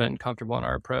confident and comfortable in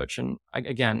our approach. And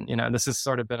again, this has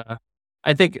sort of been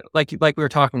I think like we were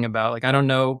talking about, like, I don't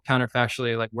know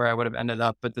counterfactually like where I would have ended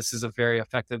up, but this is a very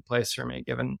effective place for me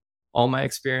given all my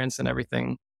experience and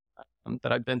everything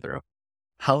that I've been through.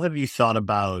 How have you thought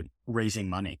about raising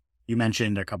money? You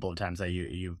mentioned a couple of times that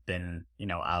you've been,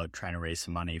 out trying to raise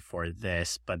some money for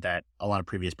this, but that a lot of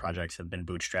previous projects have been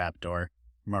bootstrapped, or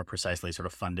more precisely sort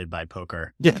of funded by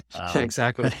poker. Yeah,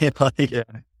 exactly. Yeah.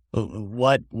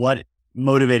 What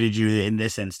motivated you in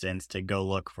this instance to go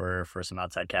look for some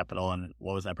outside capital, and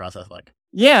what was that process like?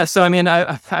 Yeah. So, I mean,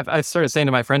 I started saying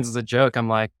to my friends as a joke, I'm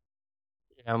like,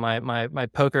 my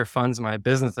poker funds my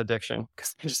business addiction,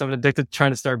 because I'm addicted to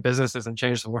trying to start businesses and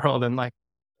change the world. And like,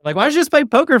 why don't you just play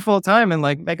poker full time and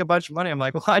like make a bunch of money? I'm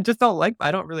like, well, I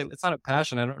don't really, it's not a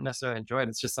passion. I don't necessarily enjoy it.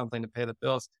 It's just something to pay the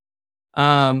bills.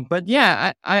 But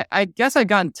yeah, I guess I've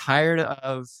gotten tired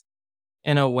of,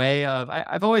 in a way of,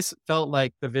 I've always felt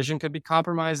like the vision could be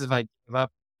compromised if I give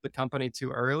up the company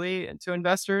too early to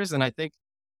investors. And I think,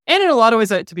 and in a lot of ways,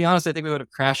 to be honest, I think we would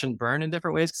have crashed and burned in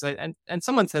different ways. And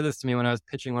someone said this to me when I was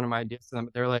pitching one of my ideas to them.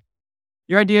 They were like,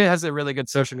 your idea has a really good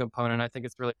social component. I think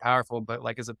it's really powerful, but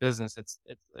like as a business,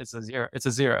 it's a zero. It's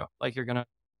a zero. Like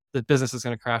the business is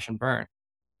going to crash and burn.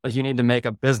 Like you need to make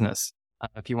a business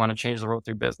if you want to change the world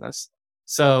through business.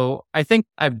 So I think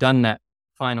I've done that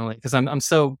finally, because I'm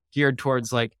so geared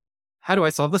towards like, how do I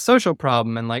solve the social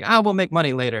problem? And like, we'll make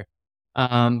money later.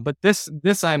 But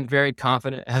this I'm very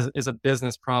confident is a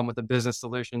business problem with a business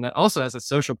solution that also has a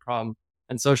social problem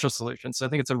and social solution. So I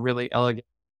think it's a really elegant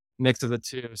mix of the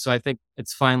two. So I think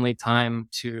it's finally time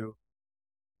to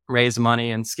raise money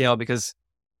and scale, because,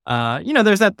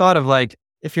 there's that thought of like,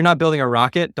 if you're not building a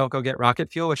rocket, don't go get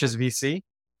rocket fuel, which is VC.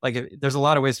 Like there's a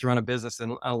lot of ways to run a business,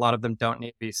 and a lot of them don't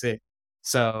need VC.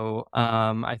 So,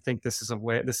 I think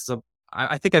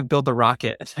I think I've built a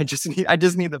rocket. I just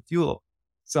need the fuel.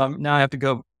 So now I have to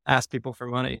go ask people for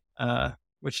money,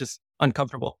 which is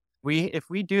uncomfortable. If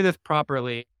we do this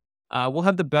properly, we'll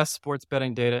have the best sports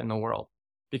betting data in the world,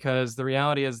 because the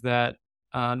reality is that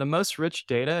the most rich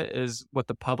data is what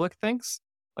the public thinks,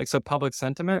 so public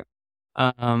sentiment.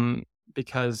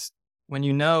 Because when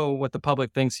you know what the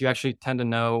public thinks, you actually tend to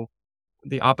know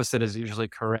the opposite is usually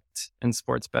correct in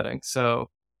sports betting. So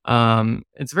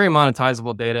it's very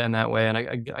monetizable data in that way. And I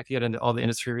could get into all the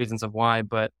industry reasons of why,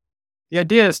 but the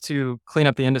idea is to clean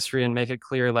up the industry and make it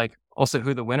clear, like also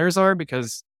who the winners are,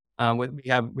 because we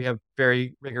have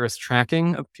very rigorous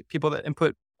tracking of people that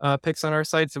input picks on our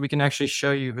site. So we can actually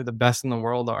show you who the best in the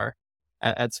world are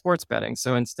at sports betting.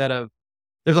 So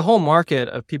there's a whole market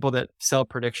of people that sell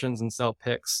predictions and sell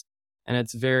picks, and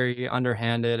it's very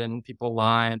underhanded, and people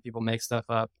lie and people make stuff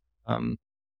up. I'm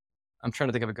trying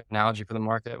to think of a good analogy for the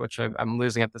market, which I'm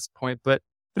losing at this point. But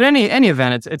any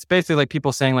event, it's basically like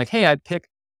people saying like, hey, I pick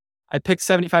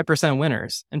 75%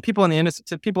 winners, and people in the industry,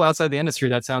 to people outside the industry,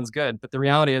 that sounds good. But the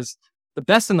reality is the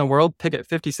best in the world pick at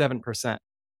 57%.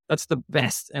 That's the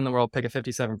best in the world pick at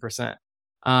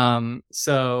 57%.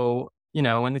 So,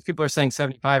 when these people are saying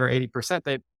 75 or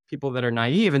 80%, people that are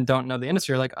naive and don't know the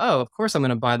industry are like, oh, of course I'm going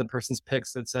to buy the person's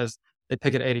picks that says they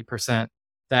pick at 80%.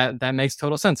 That makes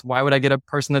total sense. Why would I get a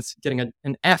person that's getting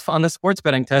an F on the sports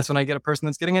betting test when I get a person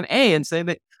that's getting an A and say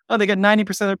that, they get 90%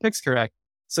 of their picks correct?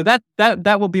 So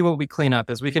that will be what we clean up,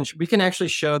 is we can actually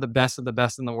show the best of the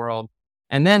best in the world.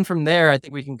 And then from there, I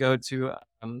think we can go to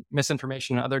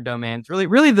misinformation in other domains.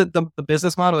 Really the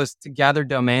business model is to gather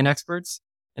domain experts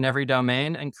in every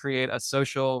domain and create a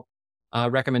social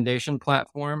recommendation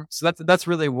platform. So that's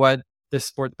really what this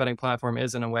sports betting platform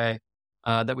is, in a way,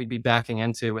 that we'd be backing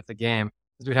into with the game.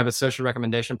 Is we'd have a social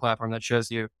recommendation platform that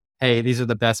shows you, hey, these are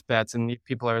the best bets and these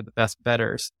people are the best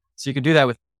bettors. So you could do that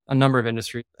with a number of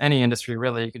industries, any industry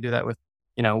really. You could do that with,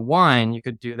 wine. You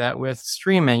could do that with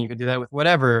streaming. You could do that with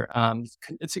whatever.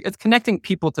 It's connecting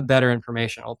people to better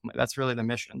information. Ultimately, that's really the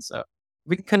mission. So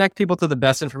we can connect people to the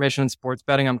best information in sports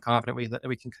betting. I'm confident that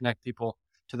we can connect people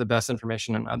to the best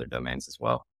information in other domains as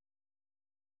well.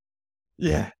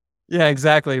 Yeah,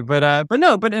 exactly. But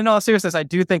in all seriousness, I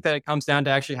do think that it comes down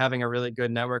to actually having a really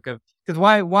good network of, because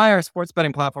why our sports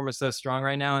betting platform is so strong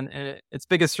right now, and its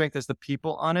biggest strength is the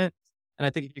people on it. And I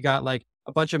think if you got like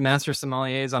a bunch of master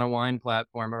sommeliers on a wine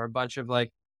platform, or a bunch of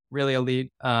like really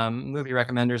elite movie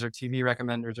recommenders or TV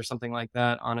recommenders or something like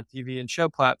that on a TV and show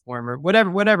platform or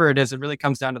whatever it is. It really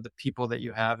comes down to the people that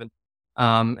you have and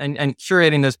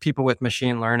curating those people with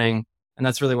machine learning. And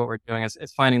that's really what we're doing is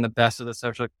finding the best of the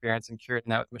social experience and curating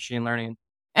that with machine learning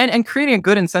and creating a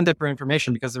good incentive for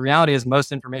information, because the reality is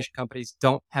most information companies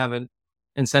don't have an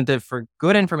incentive for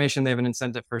good information. They have an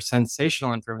incentive for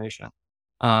sensational information.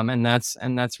 And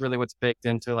that's really what's baked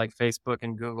into like Facebook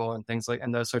and Google and things like,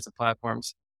 and those sorts of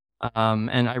platforms.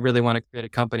 And I really want to create a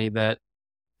company that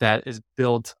is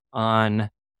built on,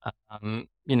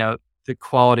 the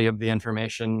quality of the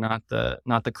information, not the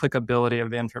clickability of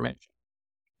the information.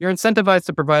 You're incentivized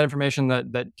to provide information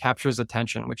that captures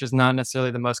attention, which is not necessarily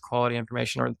the most quality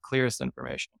information or the clearest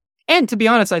information. And to be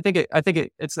honest, I think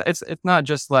it's not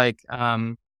just like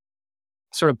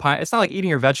it's not like eating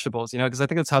your vegetables, because I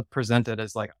think it's how it's presented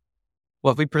as like,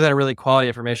 well, if we present a really quality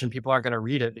information, people aren't going to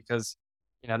read it because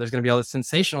there's going to be all this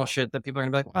sensational shit that people are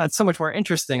going to be like, wow, it's so much more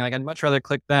interesting. Like I'd much rather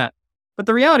click that. But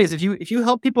the reality is, if you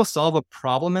help people solve a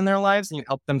problem in their lives and you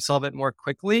help them solve it more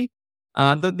quickly,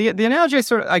 the analogy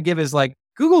I give is like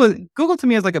Google to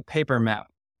me is like a paper map,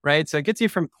 right? So it gets you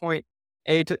from point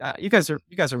A to you guys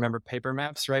remember paper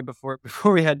maps, right? Before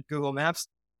we had Google Maps,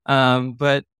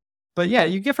 but yeah,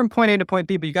 you get from point A to point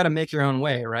B, but you got to make your own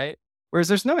way, right? Whereas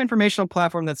there's no informational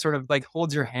platform that sort of like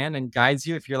holds your hand and guides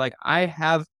you. If you're like, I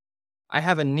have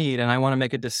a need and I want to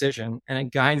make a decision, and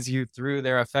it guides you through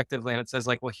there effectively. And it says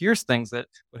like, well, here's things that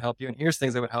would help you, and here's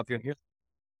things that would help you, and here's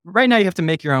right now you have to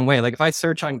make your own way. Like if I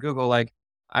search on Google, like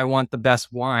I want the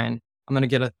best wine, I'm going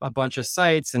to get a bunch of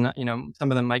sites, and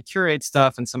some of them might curate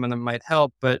stuff and some of them might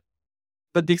help, but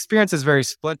the experience is very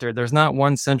splintered. There's not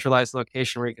one centralized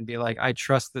location where you can be like, I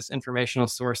trust this informational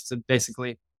source to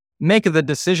basically make the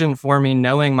decision for me,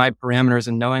 knowing my parameters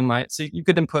and knowing so you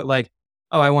could input like,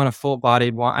 oh, I want a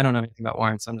full-bodied wine. I don't know anything about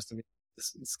wine, so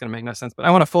it's going to make no sense, but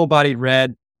I want a full-bodied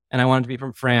red, and I want it to be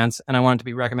from France, and I want it to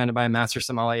be recommended by a master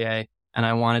sommelier, and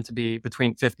I want it to be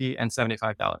between $50 and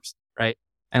 $75, right?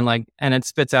 And it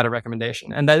spits out a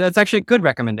recommendation. And that's actually a good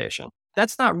recommendation.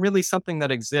 That's not really something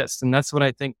that exists. And that's what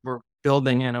I think we're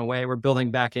building in a way, we're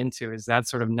building back into, is that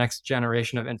sort of next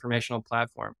generation of informational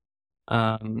platform.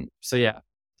 So yeah,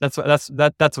 that's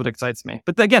what excites me.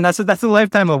 But again, that's a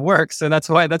lifetime of work. So that's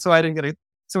why I didn't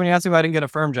so when you ask me why I didn't get a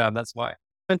firm job, that's why.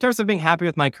 In terms of being happy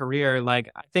with my career, like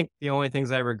I think the only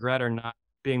things I regret are not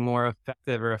being more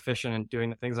effective or efficient in doing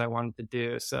the things I wanted to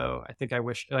do. So I think I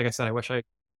wish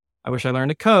I learned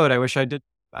to code. I wish I did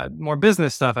more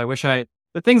business stuff.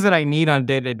 The things that I need on a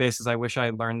day-to-day basis, I wish I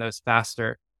learned those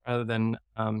faster rather than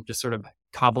just sort of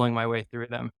cobbling my way through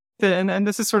them. And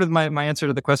this is sort of my answer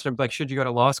to the question of like, should you go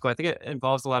to law school? I think it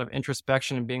involves a lot of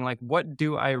introspection and being like, what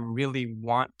do I really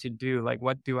want to do? Like,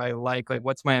 what do I like? Like,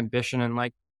 what's my ambition?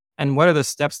 And what are the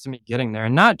steps to me getting there?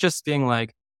 And not just being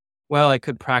like, well, I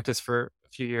could practice for a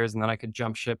few years and then I could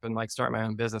jump ship and like start my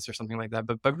own business or something like that.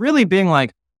 But really being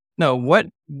like, no,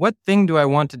 what thing do I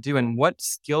want to do and what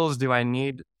skills do I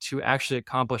need to actually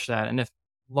accomplish that? And if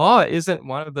law isn't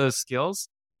one of those skills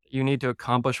you need to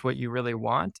accomplish what you really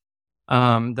want,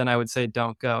 then I would say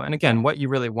don't go. And again, what you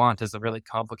really want is a really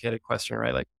complicated question,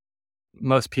 right? Like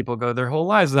most people go their whole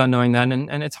lives without knowing that.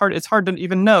 And it's hard to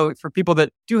even know for people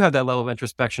that do have that level of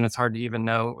introspection. It's hard to even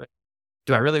know,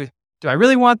 do I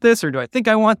really want this, or do I think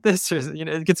I want this? Or,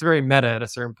 it gets very meta at a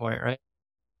certain point, right?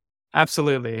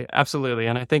 Absolutely.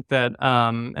 And I think that,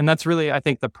 and that's really, I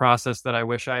think the process that I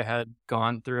wish I had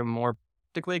gone through more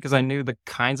particularly because I knew the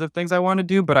kinds of things I want to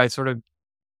do, but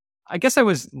I guess I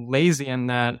was lazy in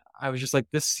that I was just like,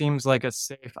 this seems like a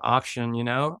safe option,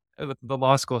 with the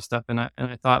law school stuff. And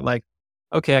I thought like,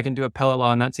 okay, I can do appellate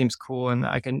law and that seems cool. And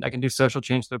I can do social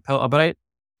change to appellate law.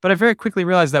 But I very quickly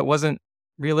realized that wasn't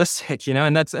realistic,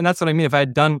 and that's what I mean. If I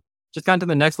had just gotten to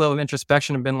the next level of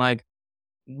introspection and been like,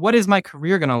 what is my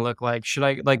career going to look like? Should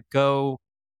I like go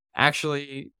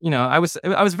actually, I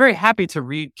was very happy to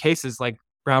read cases like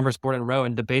Brown versus Board and Roe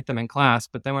and debate them in class.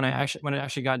 But then when it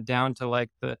actually got down to like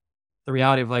the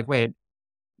reality of like, wait,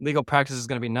 legal practice is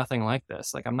going to be nothing like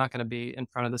this. Like I'm not going to be in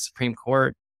front of the Supreme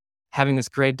Court having this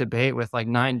great debate with like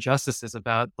 9 justices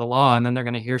about the law. And then they're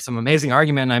going to hear some amazing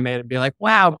argument I made and be like,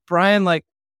 wow, Brian, like,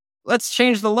 let's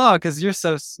change the law because you're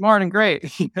so smart and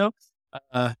great,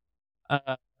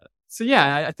 So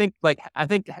yeah, I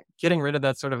think getting rid of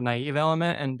that sort of naive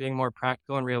element and being more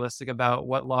practical and realistic about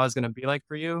what law is going to be like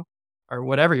for you, or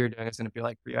whatever you're doing is going to be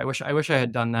like for you. I wish I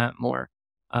had done that more,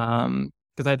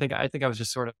 because I think I was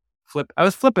just sort of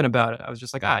flippant about it. I was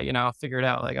just like, I'll figure it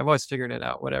out. Like I've always figured it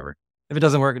out. Whatever. If it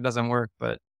doesn't work, it doesn't work.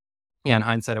 But yeah, in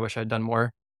hindsight, I wish I'd done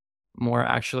more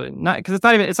actually. Not because it's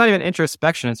not even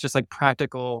introspection. It's just like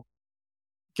practical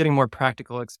getting more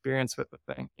practical experience with the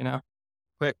thing,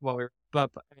 quick but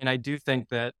I mean, I do think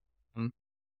that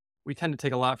we tend to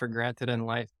take a lot for granted in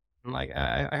life. And like,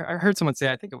 I heard someone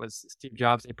say, I think it was Steve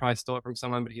Jobs, he probably stole it from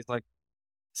someone, but he's like,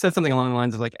 said something along the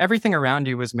lines of like, everything around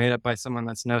you was made up by someone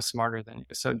that's no smarter than you.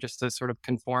 So just to sort of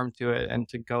conform to it and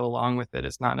to go along with it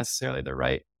is not necessarily the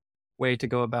right way to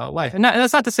go about life. And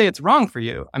that's not to say it's wrong for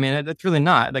you. I mean, it's really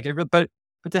not. Like, but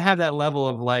to have that level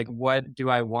of like, what do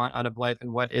I want out of life,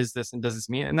 and what is this, and does this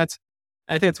mean? And I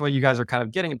think that's what you guys are kind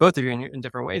of getting, both of you in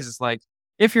different ways. Is like,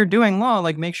 if you're doing law,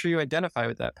 like, make sure you identify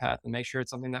with that path and make sure it's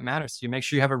something that matters to you. Make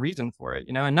sure you have a reason for it,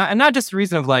 and not just a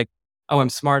reason of like, oh, I'm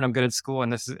smart, I'm good at school,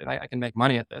 and I can make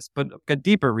money at this, but a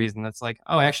deeper reason that's like,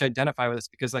 oh, I actually identify with this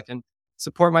because I can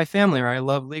support my family, or I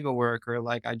love legal work, or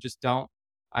like I just don't.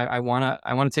 I want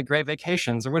to take great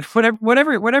vacations, or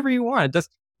whatever you want. It does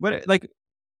like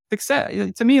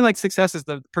success to me. Like, success is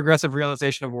the progressive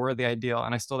realization of a worthy ideal,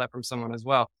 and I stole that from someone as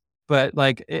well. But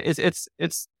like it's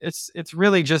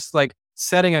really just like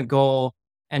setting a goal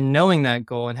and knowing that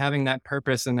goal and having that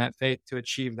purpose and that faith to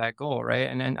achieve that goal, right?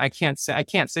 And I can't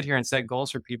sit here and set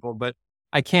goals for people, but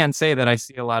I can say that I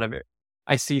see a lot of it.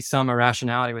 I see some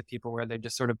irrationality with people where they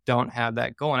just sort of don't have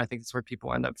that goal, and I think that's where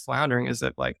people end up floundering. Is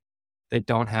that like they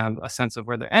don't have a sense of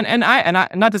where they're and I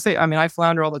not to say, I mean, I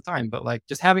flounder all the time, but like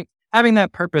just having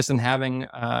that purpose and having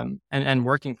and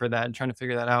working for that and trying to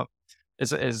figure that out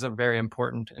is a very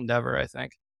important endeavor, I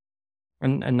think,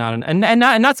 and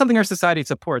not something our society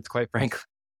supports, quite frankly.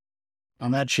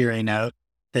 On that cheery note,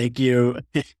 thank you.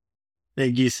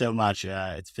 Thank you so much.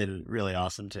 It's been really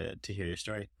awesome to hear your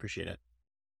story. Appreciate it.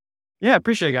 Yeah,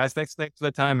 appreciate it, guys. Thanks for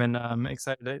the time, and I'm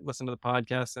excited to listen to the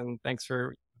podcast, and thanks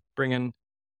for bringing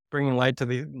light to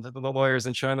the lawyers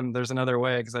and showing them there's another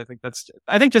way, because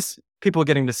I think just people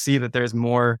getting to see that there's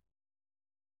more.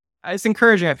 It's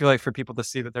encouraging, I feel like, for people to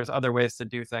see that there's other ways to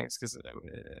do things, because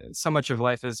so much of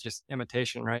life is just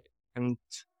imitation, right? And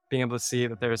being able to see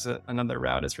that there's another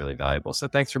route is really valuable. So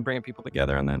thanks for bringing people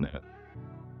together on that note.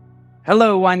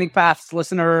 Hello, Winding Paths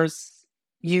listeners.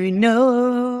 You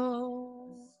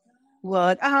know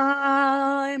what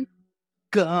I'm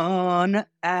gonna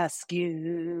ask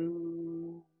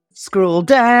you. Scroll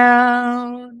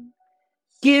down.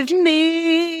 Give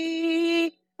me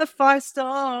a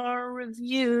 5-star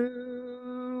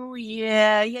review.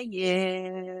 Yeah.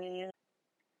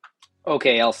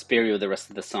 Okay, I'll spare you the rest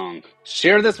of the song.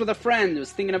 Share this with a friend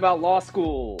who's thinking about law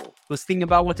school, who's thinking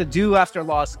about what to do after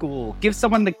law school. Give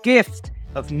someone the gift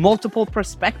of multiple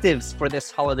perspectives for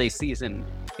this holiday season.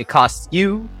 It costs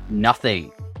you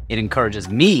nothing. It encourages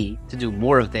me to do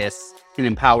more of this and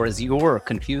empowers your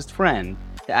confused friend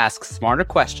to ask smarter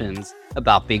questions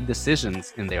about big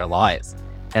decisions in their lives.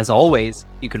 As always,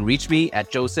 you can reach me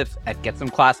at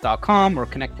joseph@getsomeclass.com or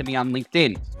connect to me on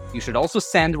LinkedIn. You should also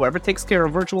send whoever takes care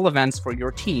of virtual events for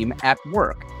your team at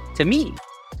work to me,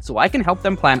 so I can help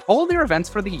them plan all their events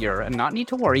for the year and not need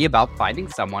to worry about finding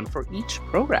someone for each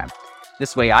program.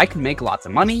 This way I can make lots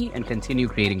of money and continue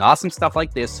creating awesome stuff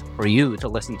like this for you to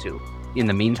listen to. In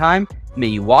the meantime, may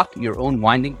you walk your own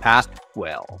winding path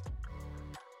well.